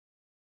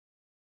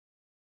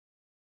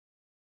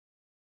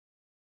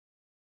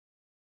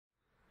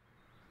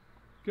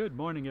Good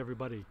morning,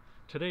 everybody.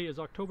 Today is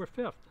October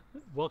 5th.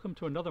 Welcome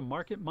to another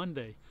Market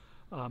Monday.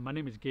 My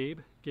name is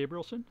Gabe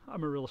Gabrielson.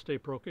 I'm a real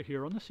estate broker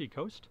here on the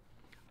Seacoast.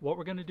 What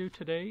we're going to do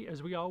today,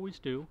 as we always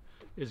do,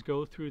 is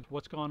go through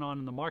what's gone on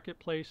in the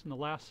marketplace in the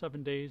last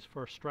 7 days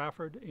for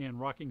Strafford and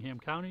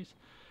Rockingham counties.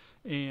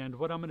 And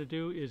what I'm going to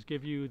do is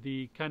give you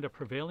the kind of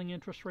prevailing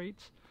interest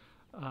rates.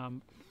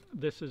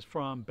 This is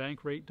from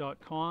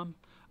bankrate.com.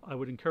 I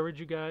would encourage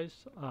you guys,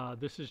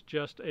 this is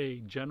just a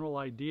general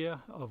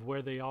idea of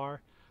where they are.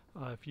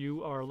 If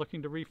you are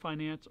looking to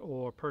refinance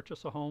or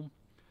purchase a home,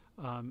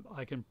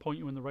 I can point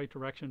you in the right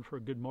direction for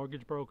good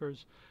mortgage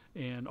brokers,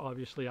 and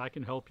obviously I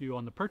can help you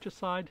on the purchase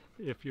side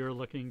if you're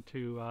looking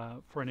to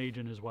for an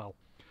agent as well.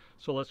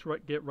 So let's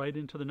get right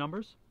into the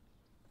numbers.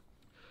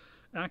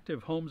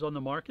 Active homes on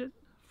the market,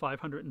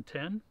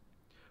 510.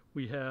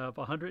 We have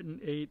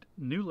 108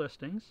 new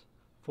listings,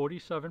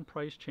 47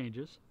 price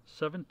changes,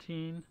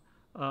 17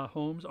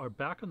 homes are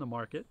back on the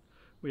market.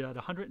 We had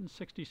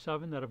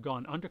 167 that have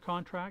gone under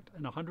contract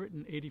and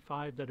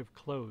 185 that have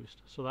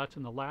closed. So that's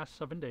in the last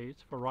 7 days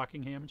for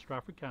Rockingham and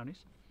Strafford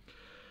Counties.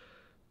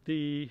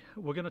 We're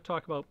going to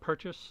talk about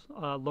purchase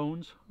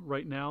loans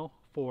right now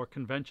for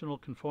conventional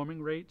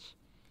conforming rates.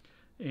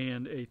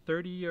 And a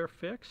 30-year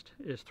fixed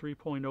is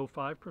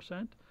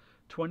 3.05%,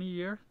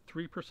 20-year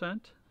 3%,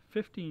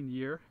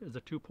 15-year is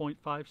a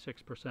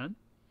 2.56%.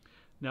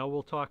 Now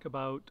we'll talk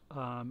about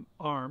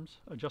ARMs,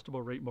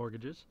 adjustable rate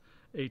mortgages.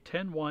 A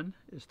 10-1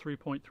 is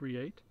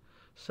 3.38,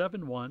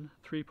 7-1,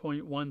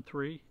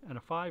 3.13, and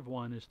a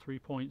 5-1 is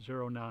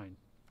 3.09.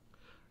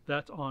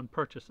 That's on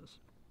purchases.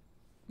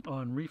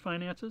 On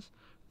refinances,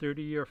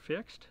 30-year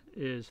fixed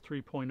is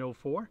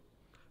 3.04,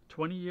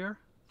 20-year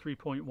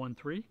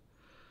 3.13,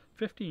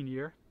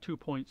 15-year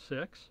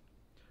 2.6,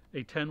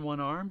 a 10-1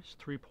 ARM is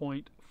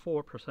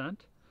 3.4%,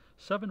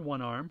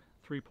 7-1 ARM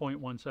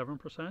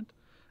 3.17%,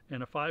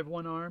 and a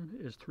 5-1 ARM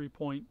is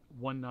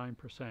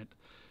 3.19%.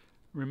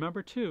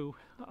 Remember too,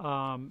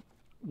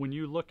 when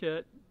you look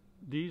at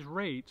these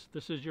rates,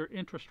 this is your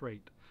interest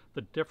rate.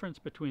 The difference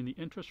between the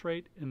interest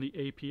rate and the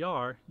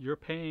APR, you're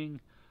paying,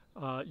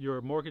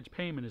 your mortgage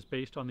payment is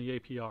based on the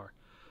APR.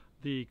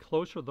 The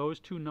closer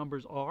those two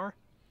numbers are,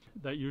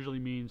 that usually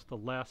means the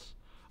less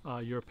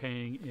you're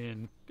paying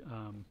in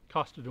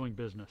cost of doing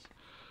business.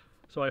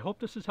 So I hope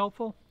this is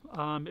helpful.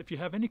 If you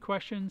have any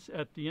questions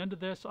at the end of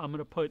this, I'm going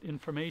to put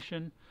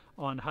information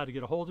on how to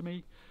get a hold of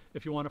me.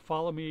 If you want to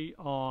follow me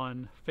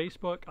on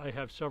Facebook, I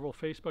have several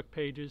Facebook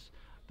pages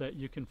that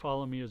you can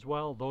follow me as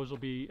well. Those will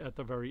be at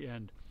the very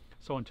end.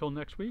 So until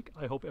next week,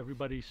 I hope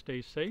everybody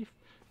stays safe.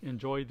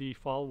 Enjoy the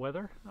fall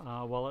weather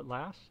while it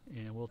lasts,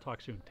 and we'll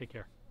talk soon. Take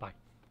care.